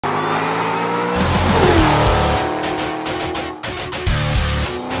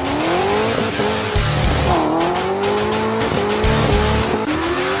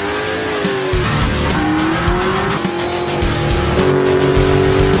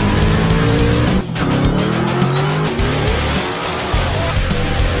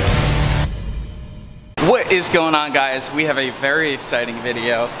What is going on, guys? We have a very exciting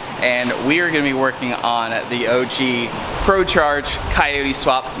video, and we are going to be working on the OG ProCharge Coyote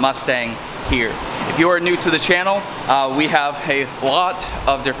Swap Mustang here. If you are new to the channel, we have a lot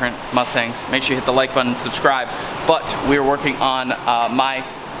of different Mustangs. Make sure you hit the like button and subscribe. But we're working on my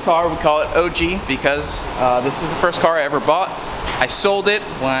car. We call it OG because this is the first car I ever bought. I sold it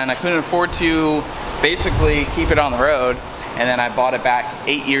when I couldn't afford to basically keep it on the road, and then I bought it back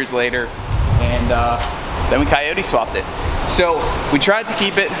 8 years later, and then we Coyote swapped it. So we tried to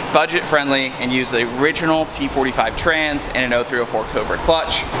keep it budget friendly and use the original T45 trans and an 0304 Cobra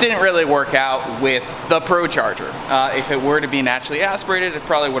clutch. Didn't really work out with the ProCharger. If it were to be naturally aspirated, it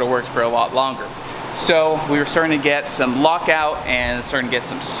probably would have worked for a lot longer. So we were starting to get some lockout and starting to get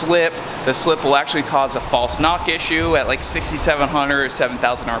some slip. The slip will actually cause a false knock issue at like 6,700 or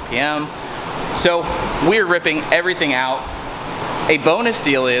 7,000 RPM. So we're ripping everything out. A bonus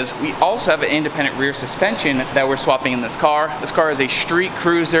deal is we also have an independent rear suspension that we're swapping in this car. This car is a street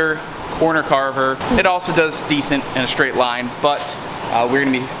cruiser, corner carver. It also does decent in a straight line, but we're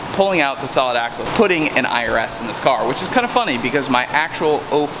gonna be pulling out the solid axle, putting an IRS in this car, which is kind of funny because my actual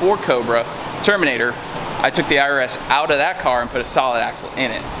 04 Cobra Terminator, I took the IRS out of that car and put a solid axle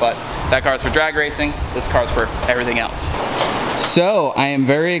in it. But that car's for drag racing, this car's for everything else. So I am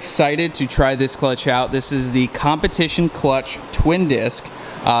very excited to try this clutch out. This is the Competition Clutch Twin Disc.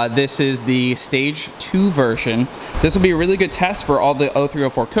 This is the Stage 2 version. This will be a really good test for all the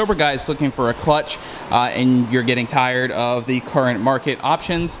 0304 Cobra guys looking for a clutch and you're getting tired of the current market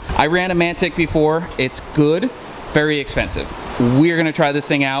options. I ran a Mantic before. It's good, very expensive. We're gonna try this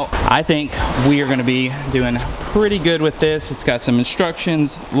thing out. I think we are gonna be doing pretty good with this. It's got some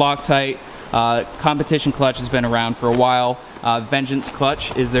instructions, Loctite. Competition Clutch has been around for a while. Vengeance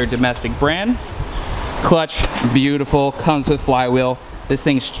Clutch is their domestic brand. Clutch, beautiful, comes with flywheel. This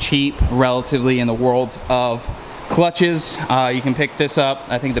thing's cheap relatively in the world of clutches. You can pick this up.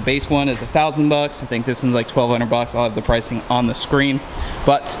 I think the base one is $1,000. I think this one's like $1,200. I'll have the pricing on the screen,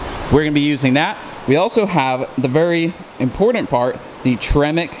 but we're gonna be using that. We also have the very important part, the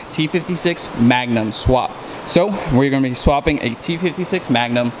Tremec T56 Magnum swap. So we're gonna be swapping a T56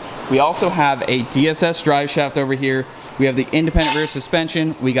 Magnum. We also have a DSS drive shaft over here. We have the independent rear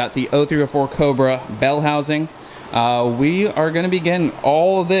suspension. We got the 0304 Cobra bell housing. We are gonna be getting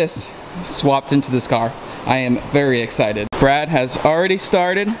all of this swapped into this car. I am very excited. Brad has already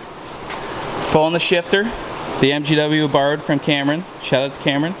started. He's pulling the shifter. The MGW borrowed from Cameron. Shout out to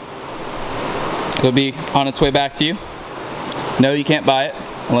Cameron. It'll be on its way back to you. No, you can't buy it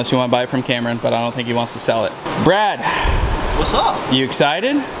unless you want to buy it from Cameron, but I don't think he wants to sell it. Brad. What's up? You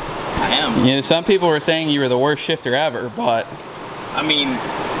excited? I am. You know, some people were saying you were the worst shifter ever, but... I mean,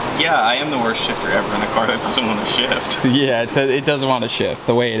 yeah, I am the worst shifter ever in a car that doesn't want to shift. Yeah, it doesn't want to shift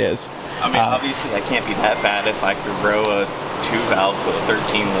the way it is. I mean, obviously I can't be that bad if I could row a 2-valve to a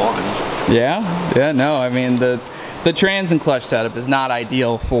 13.1. Yeah, no, I mean, the trans and clutch setup is not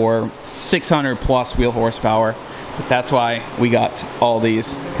ideal for 600 plus wheel horsepower, but that's why we got all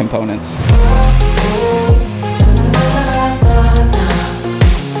these components.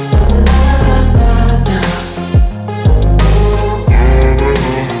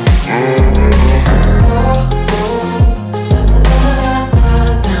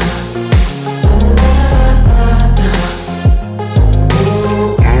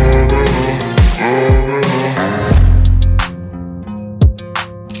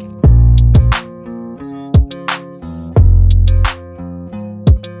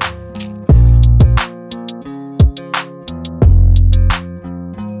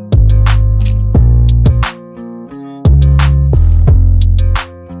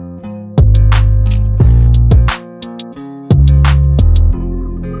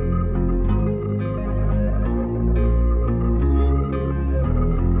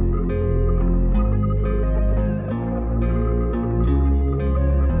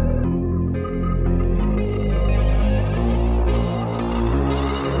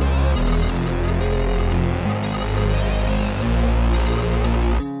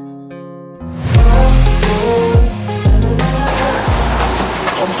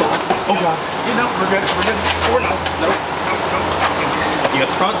 You got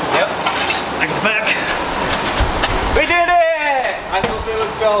the front? Yep. I got the back. We did it! I hope it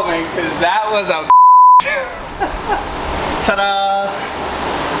was filming, because that was a ta-da!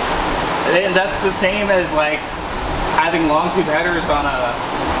 And that's the same as like having long tube headers on a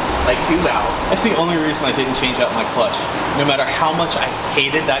like 2-valve. That's the only reason I didn't change out my clutch. No matter how much I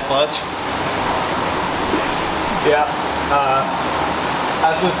hated that clutch. Yeah.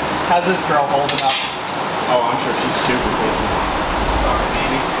 How's this girl holding up? Oh, I'm sure she's super busy. Sorry,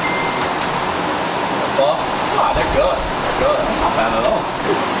 babies. buff. Oh, they're good. They're good. That's not bad at all.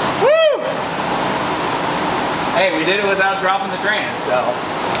 Woo! Hey, we did it without dropping the trans, so.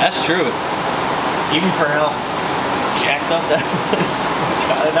 That's true. Even for how jacked up that was,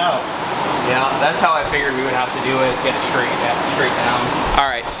 got it out. Yeah, that's how I figured we would have to do it, is get it straight down. All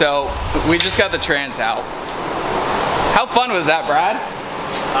right, so we just got the trans out. How fun was that, Brad?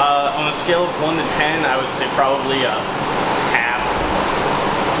 On a scale of 1 to 10, I would say probably a half.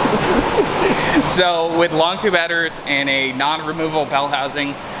 So with long tube headers and a non-removable bell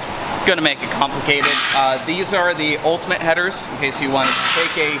housing, gonna make it complicated. These are the ultimate headers, in case you want to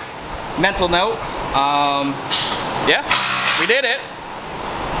take a mental note. Yeah, we did it,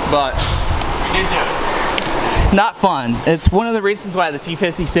 but We did do it. not fun. It's one of the reasons why the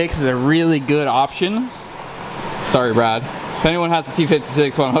T56 is a really good option. Sorry, Brad. If anyone has a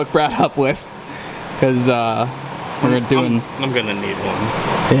T56, want to hook Brad up with, because we're doing. I'm gonna need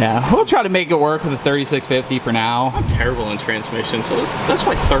one. Yeah, we'll try to make it work with a 3650 for now. I'm terrible in transmission, so that's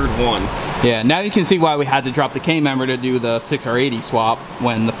my third one. Yeah, now you can see why we had to drop the K member to do the 6R80 swap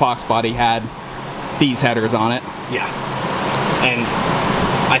when the Fox body had these headers on it. Yeah. And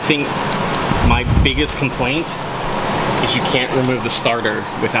I think my biggest complaint is you can't remove the starter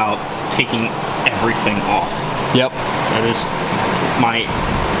without taking everything off. Yep. That is my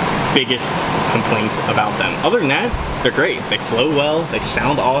biggest complaint about them. Other than that, they're great. They flow well, they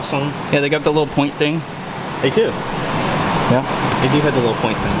sound awesome. Yeah, they got the little point thing. They do. Yeah. They do have the little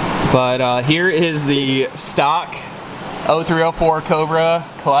point thing. But here is the stock 0304 Cobra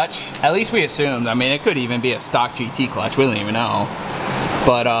clutch. At least we assumed. I mean, it could even be a stock GT clutch. We don't even know.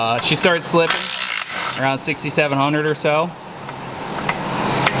 But she started slipping around 6,700 or so.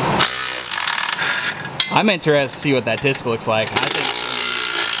 I'm interested to see what that disc looks like. I think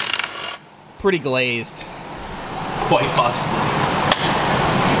pretty glazed. Quite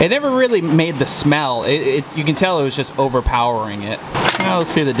possibly. It never really made the smell. You can tell it was just overpowering it. Now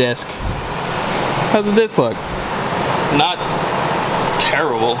let's see the disc. How's the disc look? Not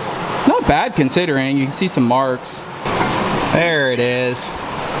terrible. Not bad considering. You can see some marks. There it is.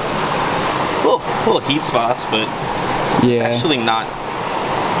 Little heat spots, but Yeah. it's actually not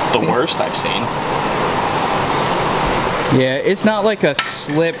the worst I've seen. Yeah, it's not like a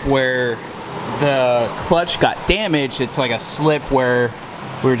slip where the clutch got damaged. It's like a slip where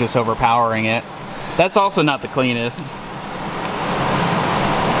we were just overpowering it. That's also not the cleanest.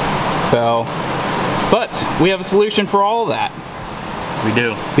 So, but we have a solution for all of that. We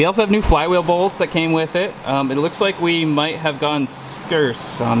do. We also have new flywheel bolts that came with it. It looks like we might have gone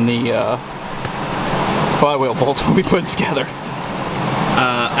scarce on the flywheel bolts when we put it together.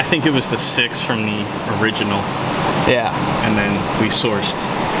 I think it was the 6 from the original. Yeah. And then we sourced 2.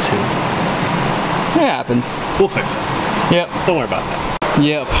 It happens. We'll fix it. Yep. Don't worry about that.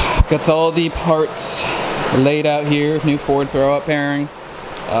 Yep. Got all the parts laid out here. New Ford throw-up pairing.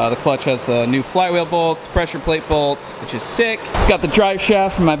 The clutch has the new flywheel bolts, pressure plate bolts, which is sick. Got the drive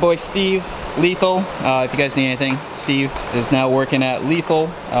shaft from my boy Steve, Lethal. If you guys need anything, Steve is now working at Lethal,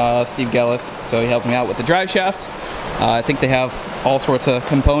 Steve Gellis. So he helped me out with the drive shaft. I think they have all sorts of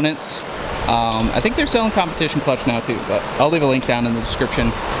components. I think they're selling competition clutch now too, but I'll leave a link down in the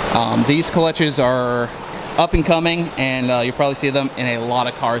description. These clutches are up and coming, and you'll probably see them in a lot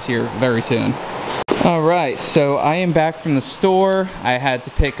of cars here very soon. Alright, so I am back from the store. I had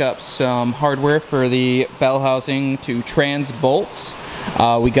to pick up some hardware for the bell housing to trans bolts.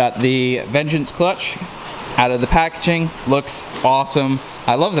 We got the Vengeance clutch out of the packaging. Looks awesome.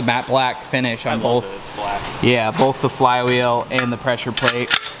 I love the matte black finish on both. It's black. Yeah, both the flywheel and the pressure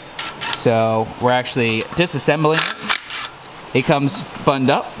plate. So we're actually disassembling it. It comes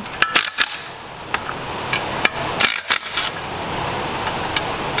buttoned up.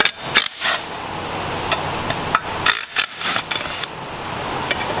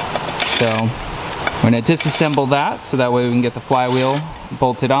 So we're going to disassemble that so that way we can get the flywheel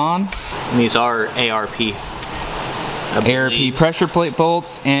bolted on. And these are ARP. ARP pressure plate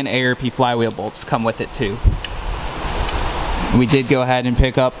bolts and ARP flywheel bolts come with it too. We did go ahead and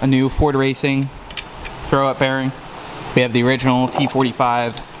pick up a new Ford Racing throw-up bearing. We have the original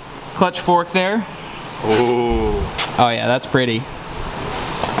T45 clutch fork there. Ooh. Oh yeah, that's pretty.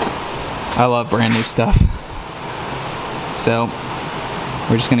 I love brand new stuff. So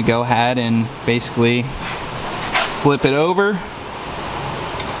we're just gonna go ahead and basically flip it over.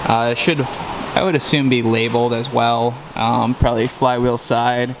 It should, I would assume, be labeled as well. Probably flywheel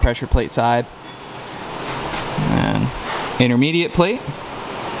side, pressure plate side, and intermediate plate.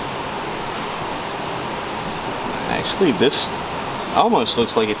 Actually, this almost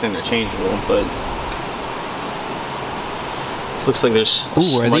looks like it's interchangeable, but Looks like there's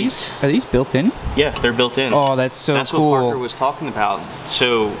Ooh, are these built in? Yeah, they're built in. Oh, that's so That's cool. what Parker was talking about.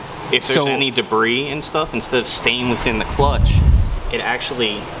 So if there's any debris and stuff, instead of staying within the clutch, it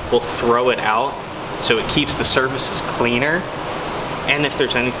actually will throw it out, so it keeps the surfaces cleaner. And if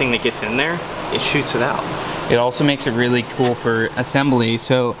there's anything that gets in there, it shoots it out. It also makes it really cool for assembly.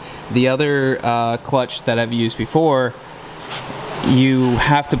 So the other clutch that I've used before, you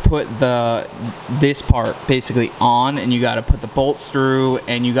have to put this part basically on, and you got to put the bolts through,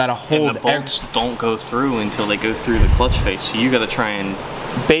 and you got to hold. And the bolts don't go through until they go through the clutch face. So you got to try and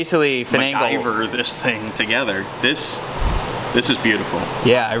basically finagle MacGyver this thing together. This is beautiful.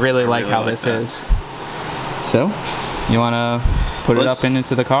 Yeah, I really like how this is. So, you want to put it up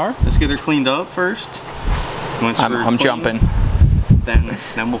into the car? Let's get her cleaned up first. I'm jumping.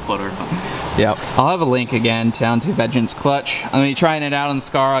 Then we'll put her on. Yep. I'll have a link again down to Vengeance Clutch. I'm going to be trying it out on the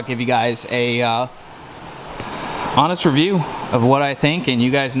Scar. I'll give you guys a honest review of what I think, and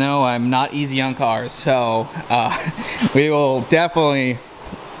you guys know I'm not easy on cars, so we will definitely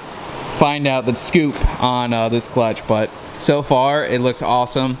find out the scoop on this clutch. But so far it looks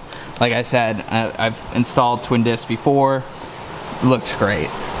awesome. Like I said, I've installed twin discs before. It looks great.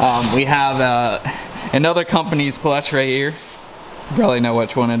 We have another company's clutch right here. You probably know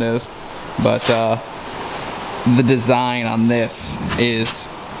which one it is, but the design on this is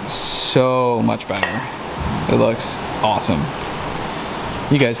so much better. It looks awesome.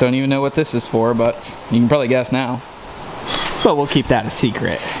 You guys don't even know what this is for, but you can probably guess now. But we'll keep that a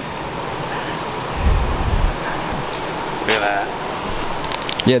secret. Look at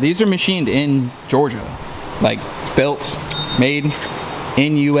that. Yeah, these are machined in Georgia. Like, built, made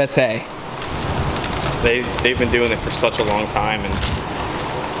in USA. They've been doing it for such a long time, and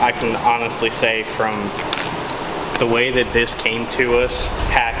I can honestly say, from the way that this came to us,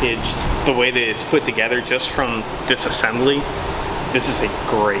 packaged, the way that it's put together, just from this assembly, this is a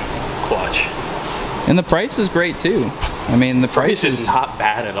great clutch. And the price is great too. I mean, the price is not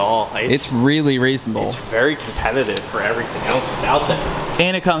bad at all. It's really reasonable. It's very competitive for everything else that's out there.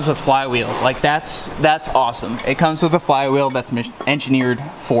 And it comes with flywheel. Like, that's awesome. It comes with a flywheel that's engineered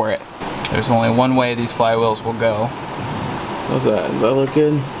for it. There's only one way these flywheels will go. What's that? Does that look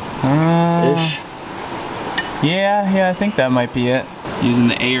good? Ish. Yeah, I think that might be it. Using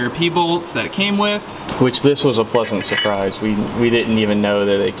the ARP bolts that it came with. Which this was a pleasant surprise. We didn't even know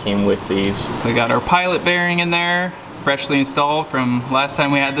that it came with these. We got our pilot bearing in there, freshly installed from last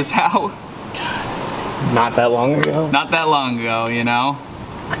time we had this out. Not that long ago? Not that long ago, you know.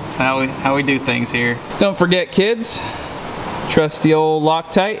 That's how we do things here. Don't forget, kids, trust the old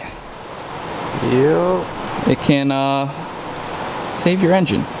Loctite. Yep. It can save your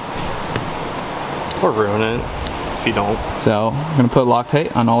engine. Or ruin it if you don't. So I'm gonna put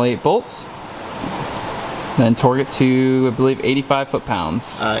Loctite on all 8 bolts. Then torque it to, I believe, 85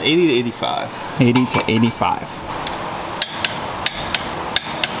 foot-pounds. 80 to 85. 80 to 85.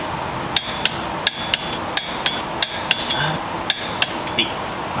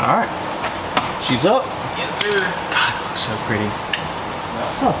 Alright. She's up. Yes, sir. God, it looks so pretty.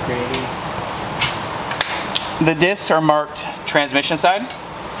 That's so pretty. The discs are marked transmission side,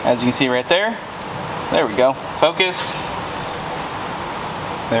 as you can see right there. There we go. Focused.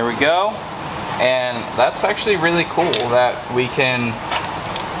 There we go. And that's actually really cool that we can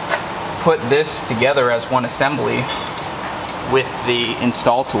put this together as one assembly with the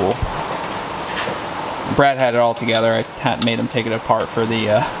install tool. Brad had it all together. I hadn't made him take it apart for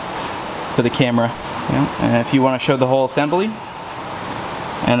the camera. Yeah. And if you want to show the whole assembly,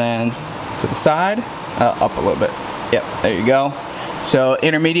 and then to the side, up a little bit. Yep, there you go. So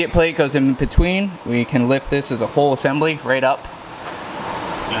intermediate plate goes in between. We can lift this as a whole assembly right up.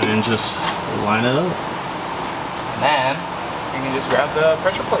 And then just line it up. And then you can just grab the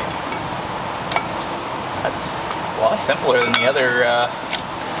pressure plate. That's a lot simpler than the other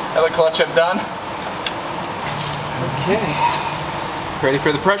clutch I've done. Okay. Ready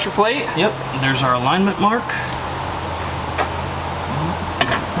for the pressure plate? Yep, there's our alignment mark.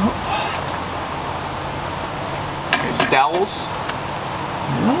 There's dowels.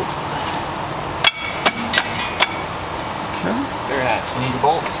 Yep. Okay. Very nice. You need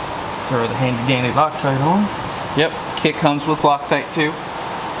bolts. Throw the handy dandy Loctite on. Yep, kit comes with Loctite too.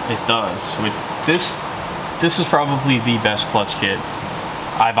 It does. With this is probably the best clutch kit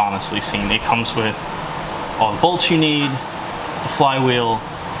I've honestly seen. It comes with all the bolts you need, the flywheel,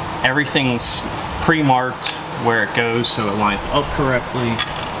 everything's pre-marked where it goes so it lines up correctly,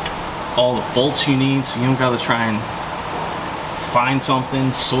 all the bolts you need so you don't gotta try and find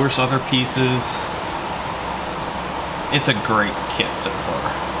something, source other pieces. It's a great kit so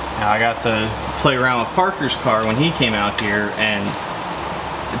far. Now, I got to play around with Parker's car when he came out here, and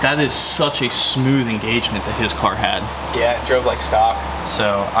that is such a smooth engagement that his car had. Yeah, it drove like stock.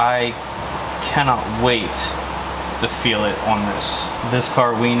 So I cannot wait to feel it on this. This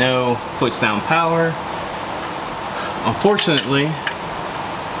car, we know, puts down power. Unfortunately,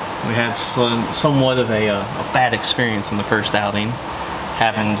 we had somewhat of a bad experience in the first outing,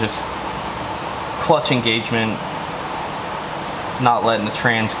 having just clutch engagement, not letting the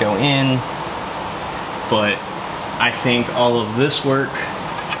trans go in. But I think all of this work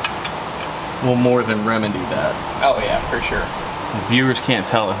will more than remedy that. Oh yeah, for sure. The viewers can't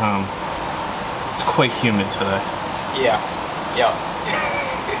tell at home. It's quite humid today. Yeah, yeah.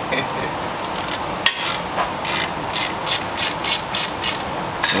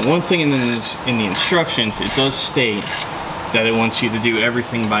 And one thing in the instructions, it does state that it wants you to do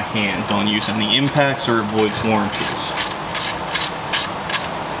everything by hand. Don't use any impacts or avoid warranties.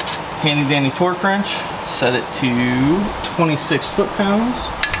 Handy dandy torque wrench, set it to 26 foot-pounds.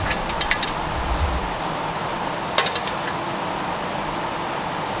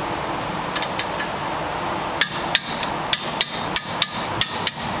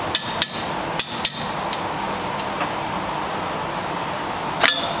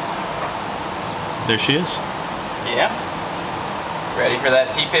 There she is. Yeah. Ready for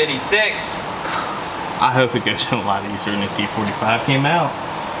that T56. I hope it goes a lot easier than the T45 came out.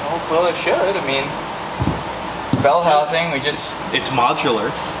 Well, it should. I mean, bell housing, It's modular.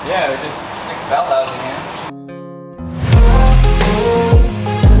 Yeah, we just stick the bell housing in.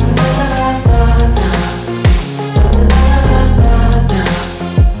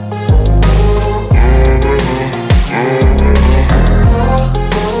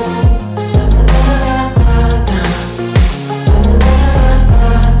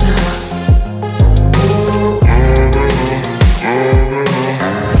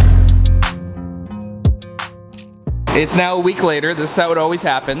 It's now a week later. This is how it always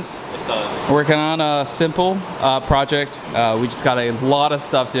happens. It does. Working on a simple project. We just got a lot of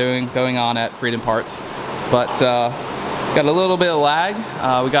stuff going on at Freedom Parts, but got a little bit of lag.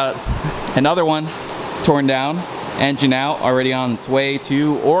 We got another one torn down, engine out, already on its way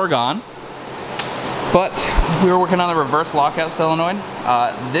to Oregon. But we were working on the reverse lockout solenoid.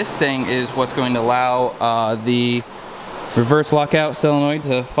 This thing is what's going to allow the reverse lockout solenoid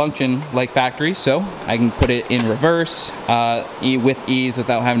to function like factory, so I can put it in reverse with ease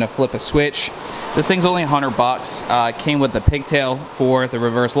without having to flip a switch. This thing's only $100. It came with the pigtail for the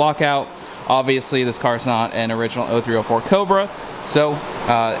reverse lockout. Obviously this car's not an original 0304 Cobra, so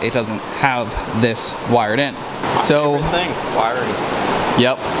it doesn't have this wired in. So wiring.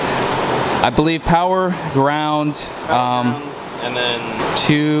 Yep. I believe power, ground, and then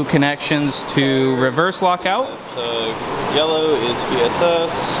 2 connections to reverse lockout. Yellow is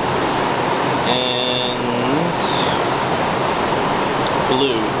VSS and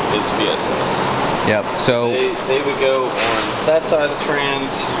blue is VSS. Yep. So they would go on that side of the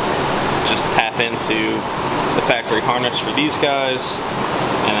trans. Just tap into the factory harness for these guys,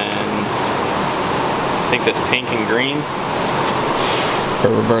 and I think that's pink and green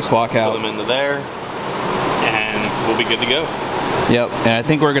for reverse lockout. Put them into there, and we'll be good to go. Yep, and I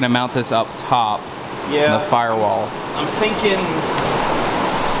think we're gonna mount this up top, yeah, in the firewall. I'm thinking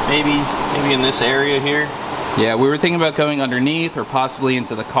maybe in this area here. Yeah, we were thinking about going underneath or possibly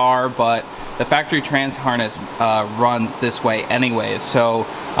into the car, but the factory trans harness runs this way anyways, so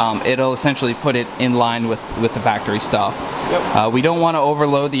it'll essentially put it in line with the factory stuff. Yep. We don't want to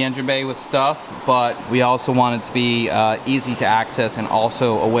overload the engine bay with stuff, but we also want it to be easy to access and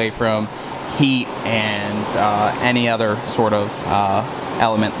also away from heat and any other sort of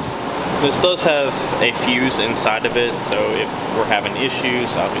elements. This does have a fuse inside of it, so if we're having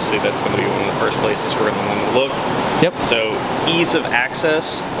issues, obviously that's going to be one of the first places we're going to want to look. Yep. So ease of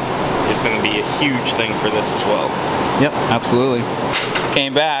access is going to be a huge thing for this as well. Yep, absolutely.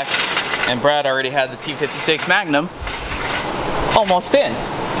 Came back, and Brad already had the T56 Magnum almost in.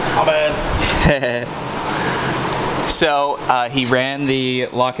 How bad? So he ran the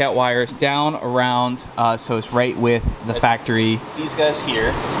lockout wires down around, so it's right with the factory. These guys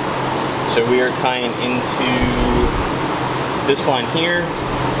here. So we are tying into this line here.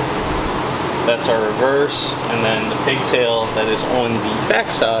 That's our reverse, and then the pigtail that is on the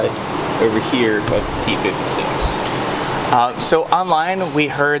backside over here of the T56. So online we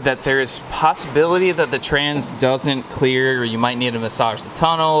heard that there's possibility that the trans doesn't clear, or you might need to massage the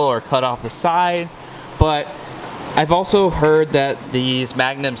tunnel or cut off the side, but I've also heard that these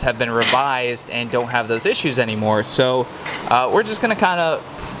Magnums have been revised and don't have those issues anymore. So we're just gonna kind of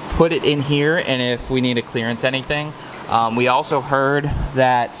put it in here, and if we need to clearance anything, We also heard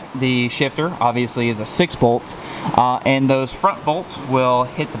that the shifter obviously is a 6-bolt, and those front bolts will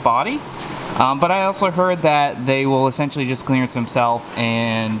hit the body. But I also heard that they will essentially just clearance themselves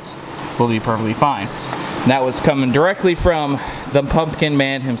and will be perfectly fine. And that was coming directly from the Pumpkin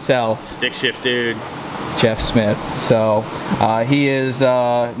Man himself. Stick shift dude. Jeff Smith. So he is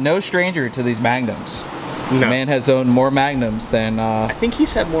no stranger to these Magnums. No. The man has owned more Magnums than... I think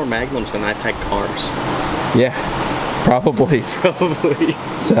he's had more Magnums than I've had cars. Yeah, probably. Probably.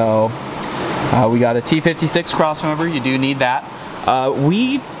 So we got a T56 crossmember. You do need that.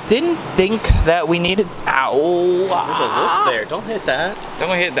 We didn't think that we needed... Ow! There's a wolf there. Don't hit that.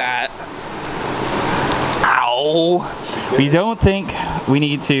 Don't hit that. Ow! We don't think we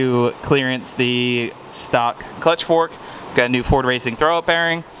need to clearance the stock clutch fork. We've got a new Ford Racing throw-up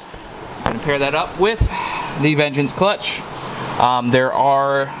bearing. I'm going to pair that up with the Vengeance clutch. There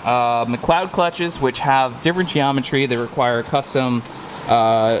are McLeod clutches which have different geometry. They require a custom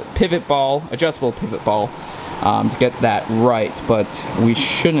pivot ball, adjustable pivot ball, to get that right, but we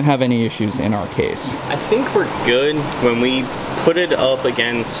shouldn't have any issues in our case. I think we're good when we put it up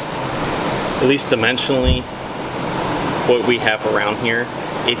against, at least dimensionally, what we have around here.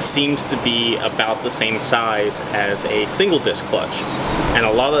 It seems to be about the same size as a single disc clutch. And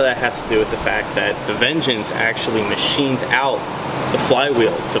a lot of that has to do with the fact that the Vengeance actually machines out the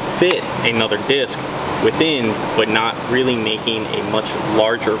flywheel to fit another disc within, but not really making a much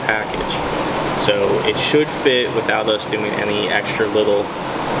larger package. So it should fit without us doing any extra little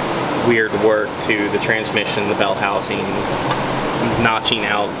weird work to the transmission, the bell housing, notching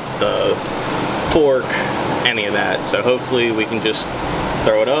out the fork, any of that. So hopefully we can just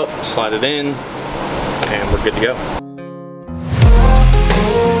throw it up, slide it in, and we're good to go.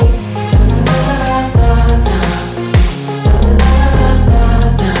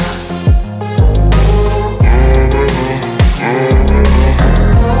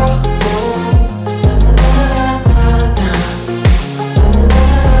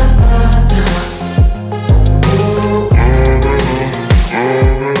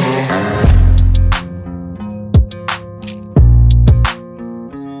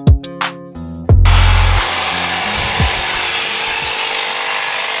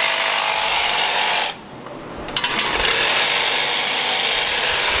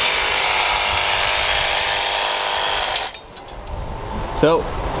 So,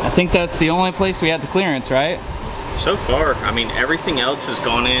 I think that's the only place we had to clearance, right? So far, I mean, everything else has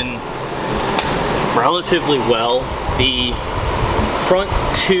gone in relatively well. The front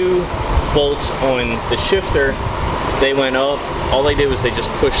 2 bolts on the shifter, they went up. All they did was they just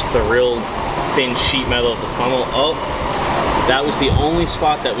pushed the real thin sheet metal of the tunnel up. That was the only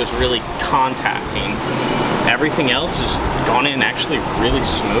spot that was really contacting. Everything else has gone in actually really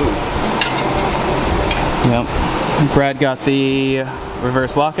smooth. Yep. Brad got the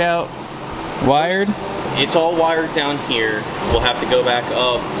reverse lockout wired. It's all wired down here. We'll have to go back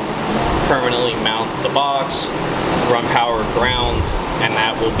up, permanently mount the box, run power ground, and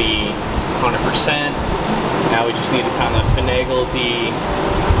that will be 100%. Now we just need to kind of finagle the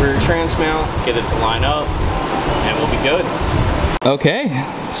rear trans mount, get it to line up, and we'll be good. Okay,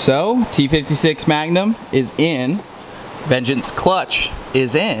 so T56 Magnum is in. Vengeance clutch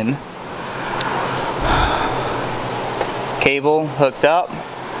is in. Cable hooked up.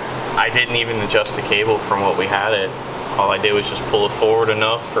 I didn't even adjust the cable from what we had it. All I did was just pull it forward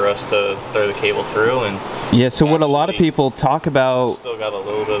enough for us to throw the cable through, and yeah, so what a lot of people talk about, still got a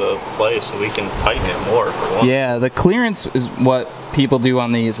little bit of play, so we can tighten it more for one. Yeah, the clearance is what people do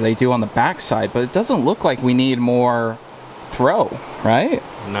on these, they do on the back side, but it doesn't look like we need more throw, right?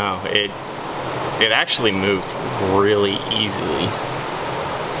 No, it actually moved really easily.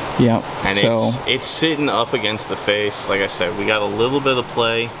 Yeah, and so it's sitting up against the face. Like I said, we got a little bit of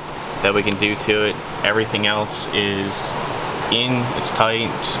play that we can do to it. Everything else is in, it's tight.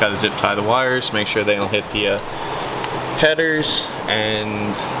 Just got to zip tie the wires, make sure they don't hit the headers,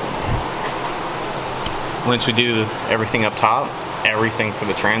 and once we do everything up top, everything for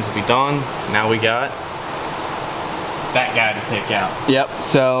the trans will be done. Now we got that guy to take out. Yep,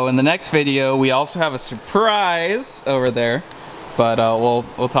 so in the next video we also have a surprise over there. But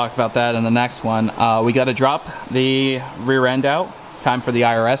we'll talk about that in the next one. We got to drop the rear end out. Time for the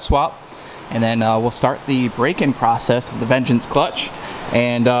IRS swap. And then we'll start the break-in process of the Vengeance clutch.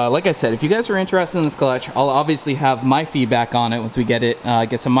 And like I said, if you guys are interested in this clutch, I'll obviously have my feedback on it once we get it,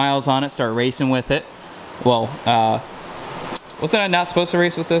 get some miles on it, start racing with it. Well, wasn't I not supposed to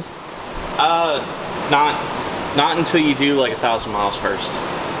race with this? Not until you do like 1,000 miles first.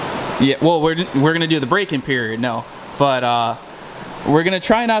 Yeah, well, we're gonna do the break-in period, no. But we're gonna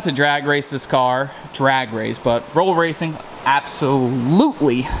try not to drag race this car drag race, but roll racing,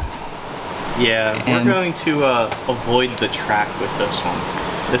 absolutely. Yeah, And we're going to avoid the track with this one.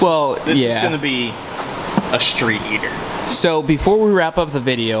 This is going to be a street eater. So before we wrap up the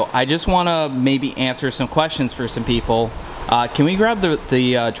video, I just want to maybe answer some questions for some people. Can we grab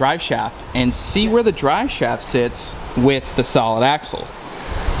the drive shaft and see where the drive shaft sits with the solid axle?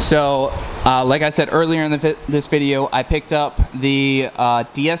 So like I said earlier in this video, I picked up the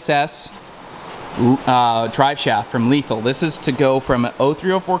DSS drive shaft from Lethal. This is to go from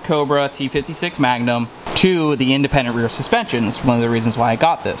 0304 Cobra T56 Magnum to the independent rear suspension. It's one of the reasons why I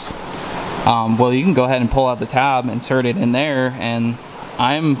got this. Well, you can go ahead and pull out the tab, insert it in there, and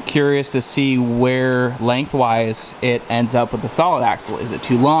I'm curious to see where lengthwise it ends up with the solid axle. Is it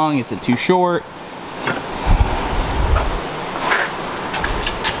too long? Is it too short?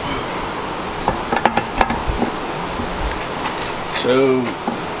 So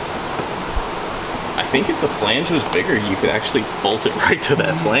I think if the flange was bigger, you could actually bolt it right to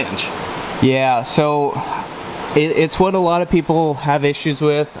that flange. Yeah, so it's what a lot of people have issues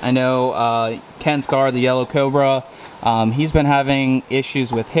with. I know Ken Scar, the yellow Cobra, he's been having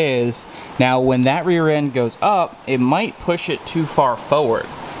issues with his. Now when that rear end goes up, it might push it too far forward,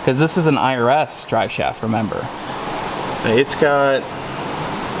 because this is an IRS drive shaft, remember. It's got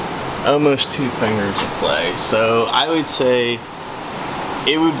almost 2 fingers of play, so I would say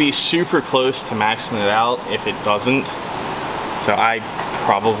it would be super close to maxing it out if it doesn't. So I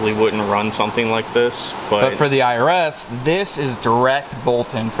probably wouldn't run something like this, but for the IRS, this is direct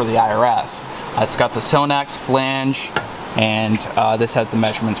bolt-in for the IRS. It's got the Sonax flange, and this has the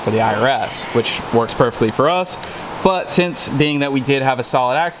measurements for the IRS, which works perfectly for us. But since being that we did have a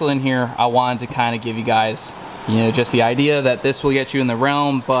solid axle in here, I wanted to kind of give you guys, you know, just the idea that this will get you in the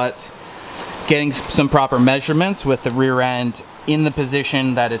realm, but getting some proper measurements with the rear end in the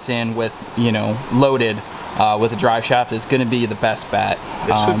position that it's in with, you know, loaded with a drive shaft is going to be the best bet.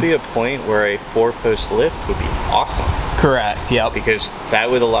 This would be a point where a 4-post lift would be awesome. Correct, yep. Because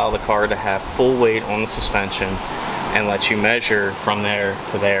that would allow the car to have full weight on the suspension and let you measure from there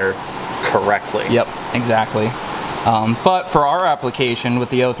to there correctly. Yep, exactly. But for our application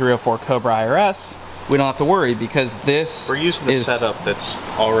with the 0304 Cobra IRS, we don't have to worry, because this we're using the setup that's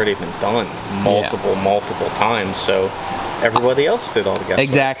already been done multiple times, so everybody else did all the guesswork.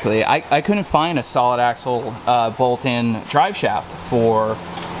 Exactly. I couldn't find a solid axle bolt-in drive shaft for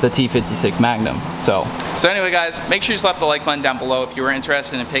the T56 Magnum. So anyway guys, make sure you slap the like button down below if you were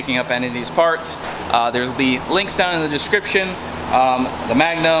interested in picking up any of these parts. There'll be links down in the description. The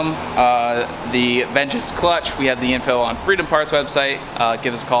Magnum, the Vengeance clutch, we have the info on Freedom Parts website.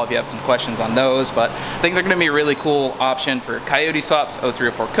 Give us a call if you have some questions on those, but I think they're going to be a really cool option for Coyote Swaps,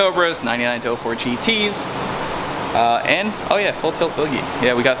 0304 Cobras, 99 to 04 GTs. And oh yeah, full tilt boogie.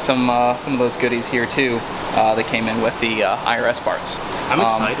 Yeah, we got some of those goodies here too. That came in with the IRS parts. I'm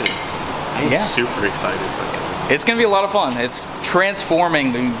excited. I'm super excited for this. It's gonna be a lot of fun. It's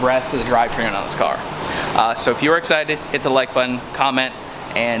transforming the rest of the drivetrain on this car. So if you're excited, hit the like button, comment,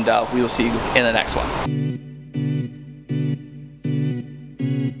 and we will see you in the next one.